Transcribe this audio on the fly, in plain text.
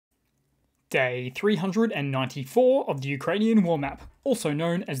Day 394 of the Ukrainian War Map, also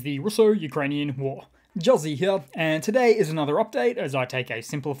known as the Russo-Ukrainian War. Juzzy here, and today is another update as I take a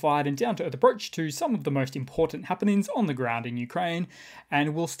simplified and down-to-earth approach to some of the most important happenings on the ground in Ukraine,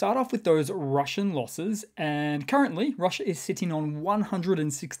 and we'll start off with those Russian losses, and currently Russia is sitting on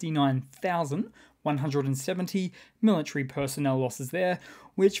 169,170 military personnel losses there,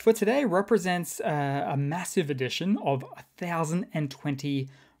 which for today represents a massive addition of 1,020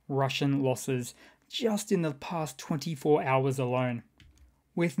 Russian losses just in the past 24 hours alone,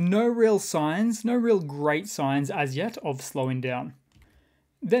 with no real great signs as yet of slowing down.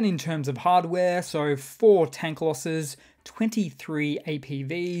 Then in terms of hardware, so 4 tank losses, 23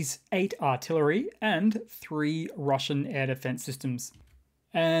 APVs, 8 artillery, and 3 Russian air defense systems.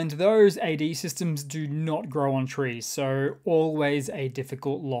 And those AD systems do not grow on trees, so always a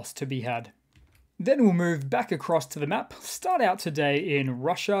difficult loss to be had. Then we'll move back across to the map, start out today in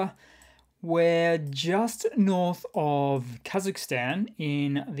Russia, where just north of Kazakhstan,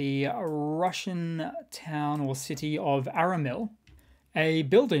 in the Russian town or city of Aramil, a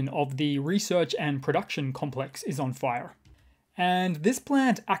building of the research and production complex is on fire. And this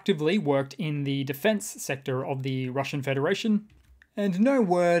plant actively worked in the defense sector of the Russian Federation, and no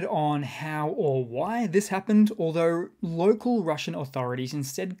word on how or why this happened, although local Russian authorities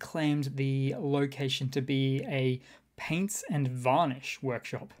instead claimed the location to be a paints and varnish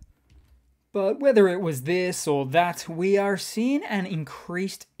workshop. But whether it was this or that, we are seeing an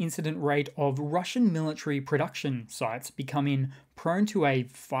increased incident rate of Russian military production sites becoming prone to a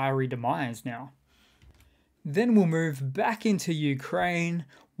fiery demise now. Then we'll move back into Ukraine.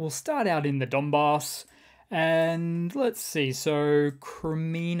 We'll start out in the Donbass. And let's see, so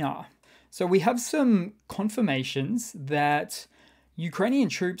Crimea. So we have some confirmations that Ukrainian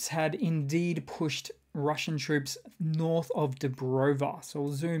troops had indeed pushed Russian troops north of Dobrova. So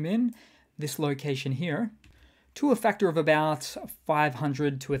we'll zoom in this location here to a factor of about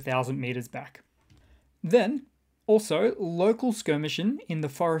 500 to 1,000 meters back. Then also local skirmishing in the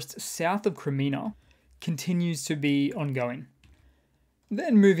forest south of Crimea continues to be ongoing.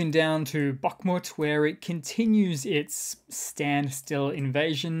 Then moving down to Bakhmut, where it continues its standstill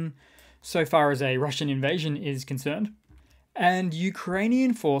invasion, so far as a Russian invasion is concerned. And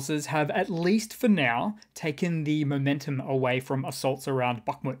Ukrainian forces have, at least for now, taken the momentum away from assaults around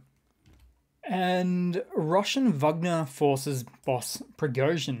Bakhmut. And Russian Wagner forces boss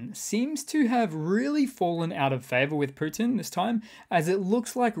Prigozhin seems to have really fallen out of favor with Putin this time, as it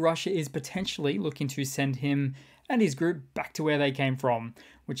looks like Russia is potentially looking to send him and his group back to where they came from,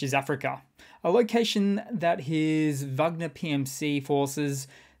 which is Africa, a location that his Wagner PMC forces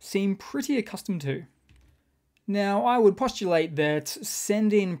seem pretty accustomed to. Now, I would postulate that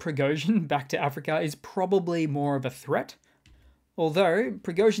sending Prigozhin back to Africa is probably more of a threat, although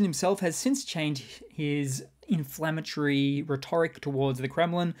Prigozhin himself has since changed his inflammatory rhetoric towards the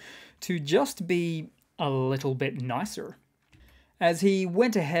Kremlin to just be a little bit nicer, as he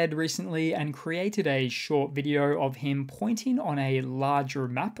went ahead recently and created a short video of him pointing on a larger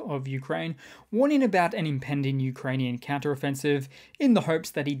map of Ukraine, warning about an impending Ukrainian counteroffensive in the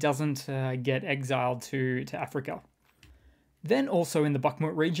hopes that he doesn't get exiled to Africa. Then also in the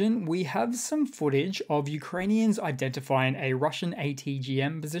Bakhmut region, we have some footage of Ukrainians identifying a Russian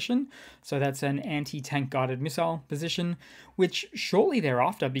ATGM position, so that's an anti-tank guided missile position, which shortly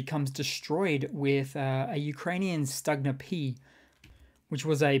thereafter becomes destroyed with a Ukrainian Stugna P, which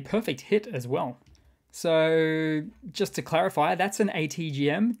was a perfect hit as well. So just to clarify, that's an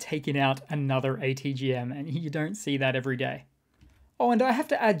ATGM taking out another ATGM, and you don't see that every day. Oh, and I have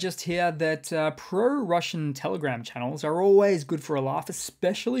to add just here that pro-Russian Telegram channels are always good for a laugh,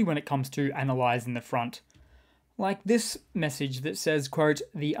 especially when it comes to analysing the front. Like this message that says, quote,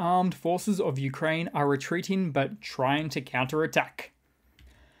 "The armed forces of Ukraine are retreating but trying to counterattack."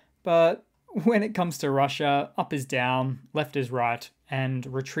 But when it comes to Russia, up is down, left is right, and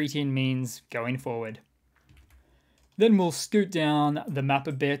retreating means going forward. Then we'll scoot down the map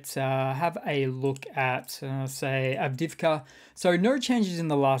a bit, have a look at, say, Avdiivka. So no changes in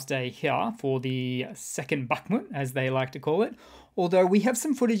the last day here for the second Bakhmut, as they like to call it, although we have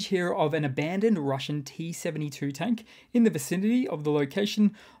some footage here of an abandoned Russian T-72 tank in the vicinity of the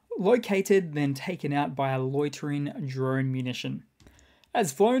location, located then taken out by a loitering drone munition,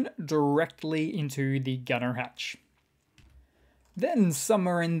 as flown directly into the gunner hatch. Then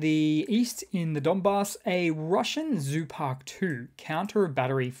somewhere in the east, in the Donbass, a Russian Zoopark 2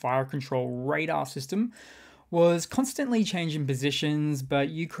 counter-battery fire control radar system was constantly changing positions, but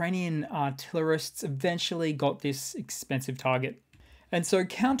Ukrainian artillerists eventually got this expensive target. And so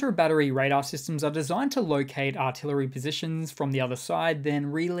counter-battery radar systems are designed to locate artillery positions from the other side,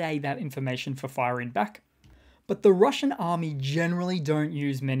 then relay that information for firing back. But the Russian army generally don't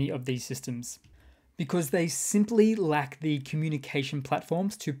use many of these systems, because they simply lack the communication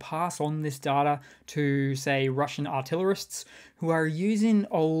platforms to pass on this data to, say, Russian artillerists who are using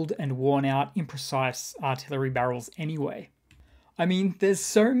old and worn out, imprecise artillery barrels anyway. I mean, there's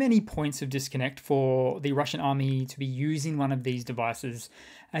so many points of disconnect for the Russian army to be using one of these devices,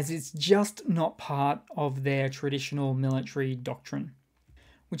 as it's just not part of their traditional military doctrine.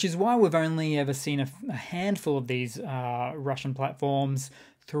 Which is why we've only ever seen a handful of these Russian platforms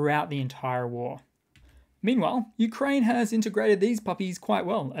throughout the entire war. Meanwhile, Ukraine has integrated these puppies quite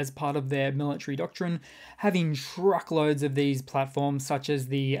well as part of their military doctrine, having truckloads of these platforms such as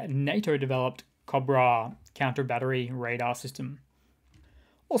the NATO-developed Cobra counter-battery radar system.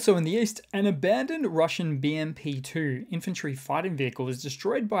 Also in the east, an abandoned Russian BMP-2 infantry fighting vehicle was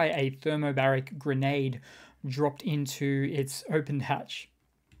destroyed by a thermobaric grenade dropped into its opened hatch.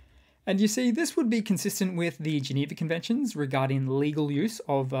 And you see, this would be consistent with the Geneva Conventions regarding legal use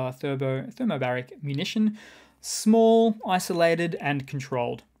of thermobaric munition, small, isolated, and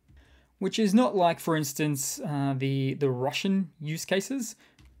controlled. Which is not like, for instance, the Russian use cases.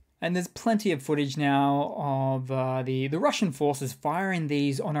 And there's plenty of footage now of the Russian forces firing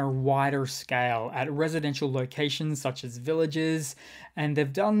these on a wider scale at residential locations such as villages, and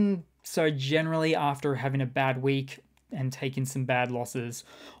they've done so generally after having a bad week and taking some bad losses,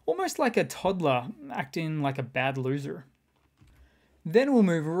 almost like a toddler acting like a bad loser. Then we'll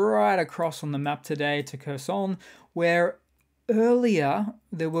move right across on the map today to Kherson, where earlier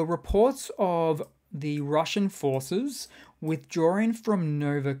there were reports of the Russian forces withdrawing from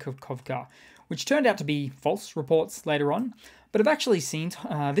Novokhovka, which turned out to be false reports later on, but I've actually seen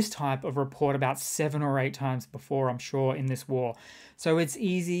this type of report about 7 or 8 times before, I'm sure, in this war. So it's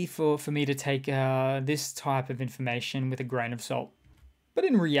easy for me to take this type of information with a grain of salt. But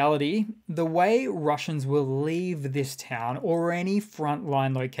in reality, the way Russians will leave this town or any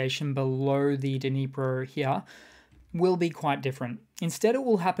frontline location below the Dnipro here will be quite different. Instead, it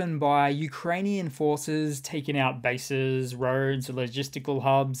will happen by Ukrainian forces taking out bases, roads, logistical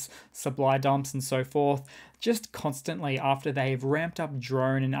hubs, supply dumps, and so forth, just constantly after they've ramped up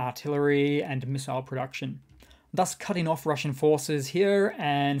drone and artillery and missile production, thus cutting off Russian forces here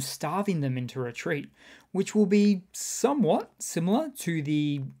and starving them into retreat, which will be somewhat similar to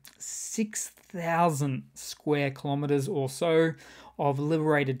the 6,000 square kilometers or so of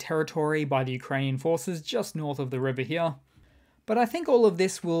liberated territory by the Ukrainian forces just north of the river here. But I think all of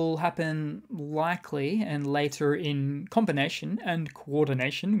this will happen likely and later in combination and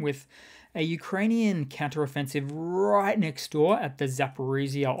coordination with a Ukrainian counteroffensive right next door at the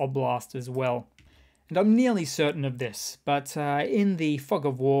Zaporizhia Oblast as well. And I'm nearly certain of this, but in the fog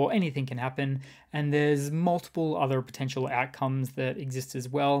of war, anything can happen, and there's multiple other potential outcomes that exist as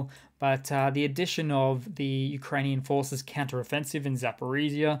well. But the addition of the Ukrainian forces' counteroffensive in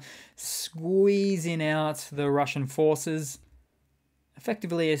Zaporizhia, squeezing out the Russian forces,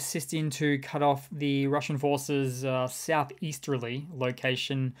 effectively assisting to cut off the Russian forces' southeasterly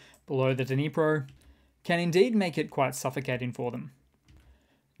location below the Dnipro, can indeed make it quite suffocating for them.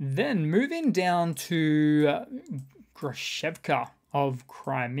 Then moving down to Grashevka of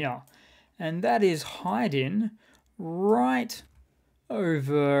Crimea, and that is hiding right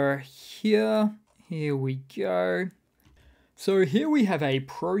over here. Here we go. So here we have a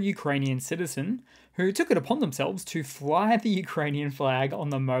pro-Ukrainian citizen who took it upon themselves to fly the Ukrainian flag on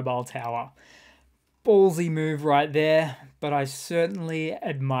the mobile tower. Ballsy move right there, but I certainly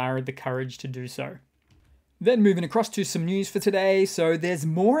admired the courage to do so. Then moving across to some news for today. So there's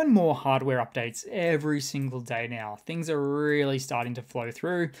more and more hardware updates every single day now. Things are really starting to flow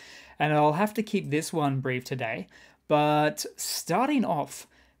through, and I'll have to keep this one brief today. But starting off,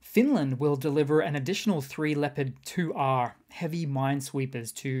 Finland will deliver an additional 3 Leopard 2R heavy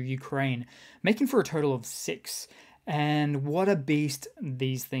minesweepers to Ukraine, making for a total of 6. And what a beast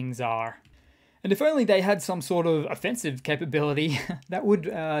these things are. And if only they had some sort of offensive capability, that would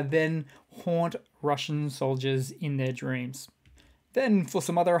then haunt Russian soldiers in their dreams. Then, for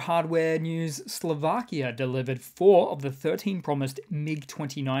some other hardware news, Slovakia delivered 4 of the 13 promised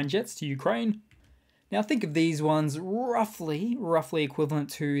MiG-29 jets to Ukraine. Now think of these ones roughly equivalent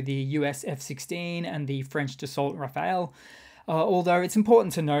to the US F-16 and the French Dassault Rafale, although it's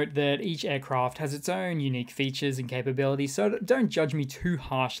important to note that each aircraft has its own unique features and capabilities, so don't judge me too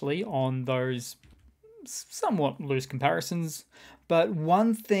harshly on those somewhat loose comparisons. But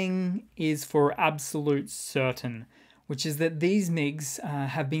one thing is for absolute certain, which is that these MiGs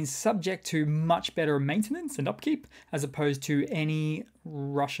have been subject to much better maintenance and upkeep as opposed to any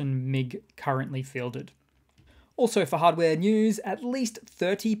Russian MiG currently fielded. Also for hardware news, at least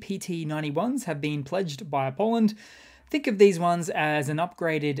 30 PT-91s have been pledged by Poland. Think of these ones as an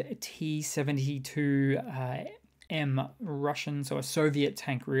upgraded T-72M Russian, so a Soviet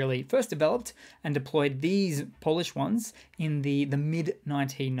tank really, first developed and deployed these Polish ones in the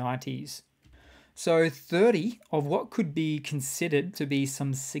mid-1990s. So 30 of what could be considered to be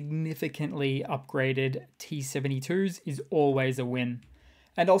some significantly upgraded T-72s is always a win.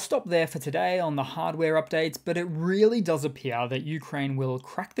 And I'll stop there for today on the hardware updates, but it really does appear that Ukraine will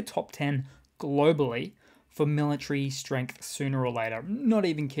crack the top 10 globally for military strength sooner or later. Not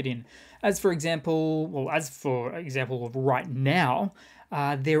even kidding. As for example of right now,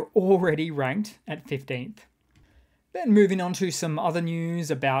 they're already ranked at 15th. Then moving on to some other news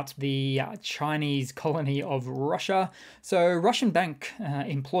about the Chinese colony of Russia. So Russian bank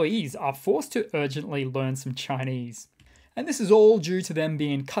employees are forced to urgently learn some Chinese. And this is all due to them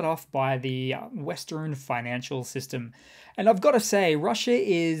being cut off by the Western financial system. And I've got to say, Russia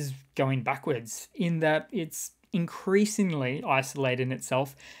is going backwards in that it's increasingly isolating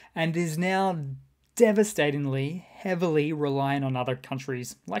itself and is now devastatingly heavily relying on other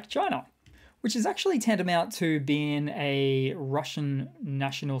countries like China, which is actually tantamount to being a Russian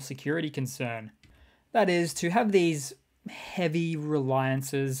national security concern. That is, to have these heavy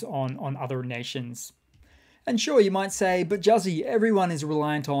reliances on other nations. And sure, you might say, but Juzzy, everyone is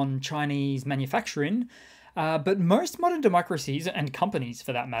reliant on Chinese manufacturing, but most modern democracies, and companies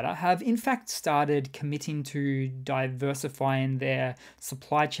for that matter, have in fact started committing to diversifying their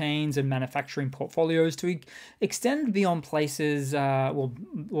supply chains and manufacturing portfolios to extend beyond places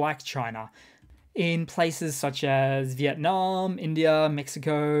like China, in places such as Vietnam, India,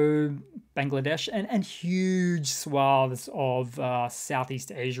 Mexico, Bangladesh, and huge swaths of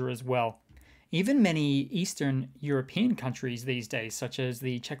Southeast Asia as well. Even many Eastern European countries these days, such as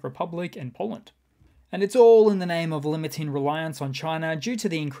the Czech Republic and Poland. And it's all in the name of limiting reliance on China due to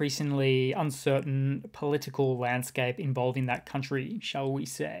the increasingly uncertain political landscape involving that country, shall we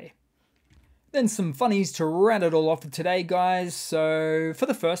say. Then some funnies to round it all off for today, guys. So for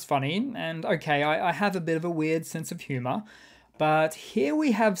the first funny, and okay, I have a bit of a weird sense of humor, but here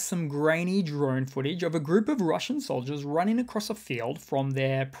we have some grainy drone footage of a group of Russian soldiers running across a field from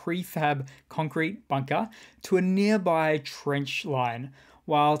their prefab concrete bunker to a nearby trench line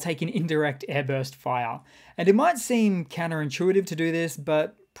while taking indirect airburst fire. And it might seem counterintuitive to do this,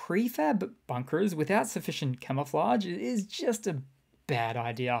 but prefab bunkers without sufficient camouflage is just a bad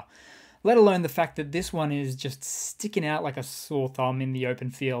idea. Let alone the fact that this one is just sticking out like a sore thumb in the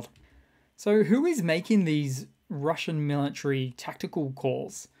open field. So who is making these Russian military tactical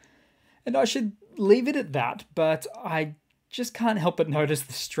calls? And I should leave it at that, but I just can't help but notice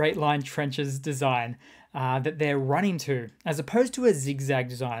the straight line trenches design that they're running to, as opposed to a zigzag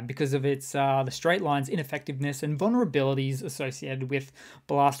design because of its the straight line's ineffectiveness and vulnerabilities associated with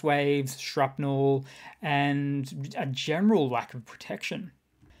blast waves, shrapnel, and a general lack of protection.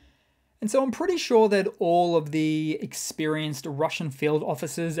 And so I'm pretty sure that all of the experienced Russian field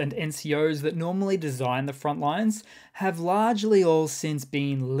officers and NCOs that normally design the front lines have largely all since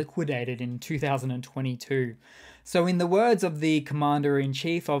been liquidated in 2022. So in the words of the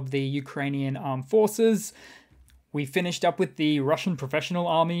Commander-in-Chief of the Ukrainian Armed Forces, "We finished up with the Russian professional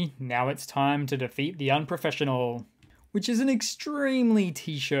army, now it's time to defeat the unprofessional," which is an extremely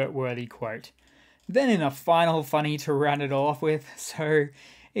t-shirt worthy quote. Then in a final funny to round it all off with, so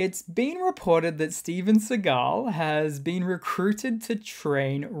it's been reported that Steven Seagal has been recruited to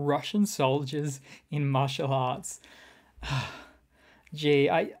train Russian soldiers in martial arts. Gee,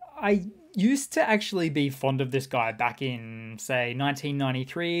 I used to actually be fond of this guy back in, say,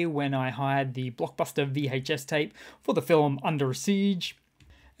 1993 when I hired the blockbuster VHS tape for the film Under Siege.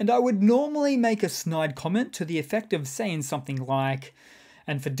 And I would normally make a snide comment to the effect of saying something like,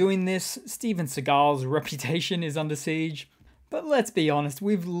 "And for doing this, Steven Seagal's reputation is under siege." But let's be honest,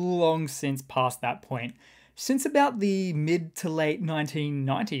 we've long since passed that point. Since about the mid to late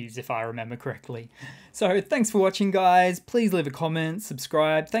 1990s, if I remember correctly. So thanks for watching, guys. Please leave a comment,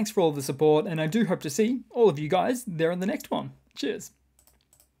 subscribe. Thanks for all the support, and I do hope to see all of you guys there in the next one. Cheers.